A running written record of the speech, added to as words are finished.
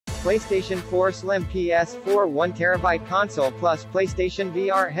PlayStation 4 Slim, PS4 1TB console plus PlayStation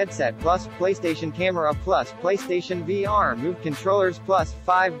VR headset plus PlayStation camera plus PlayStation VR Move controllers plus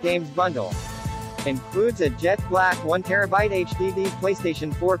 5 games bundle. Includes a jet black 1TB HDD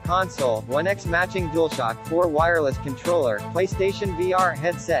PlayStation 4 console, 1X matching DualShock 4 wireless controller, PlayStation VR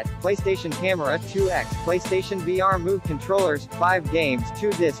headset, PlayStation camera 2X, PlayStation VR Move controllers, 5 games,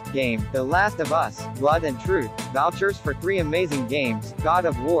 2-disc game, The Last of Us, Blood and Truth, vouchers for 3 amazing games, God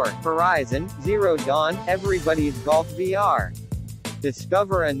of War, Horizon, Zero Dawn, Everybody's Golf VR.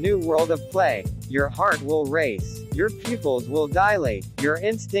 Discover a new world of play. Your heart will race. Your pupils will dilate. Your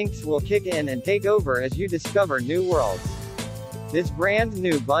instincts will kick in and take over as you discover new worlds. This brand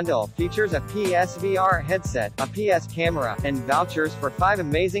new bundle features a PSVR headset, a PS camera, and vouchers for 5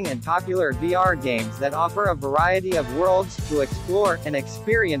 amazing and popular VR games that offer a variety of worlds to explore and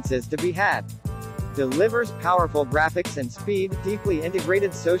experiences to be had. Delivers powerful graphics and speed, deeply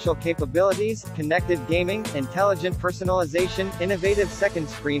integrated social capabilities, connected gaming, intelligent personalization, innovative second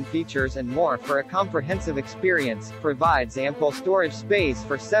screen features and more for a comprehensive experience, provides ample storage space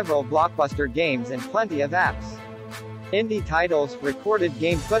for several blockbuster games and plenty of apps. Indie titles, recorded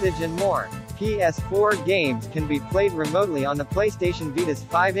game footage and more. PS4 games can be played remotely on the PlayStation Vita's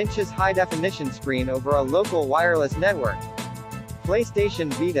 5 inches high-definition screen over a local wireless network.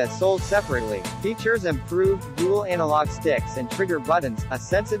 PlayStation Vita sold separately, features improved dual analog sticks and trigger buttons, a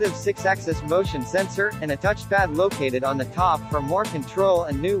sensitive 6-axis motion sensor, and a touchpad located on the top for more control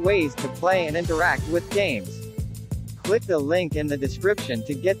and new ways to play and interact with games. Click the link in the description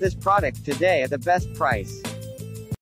to get this product today at the best price.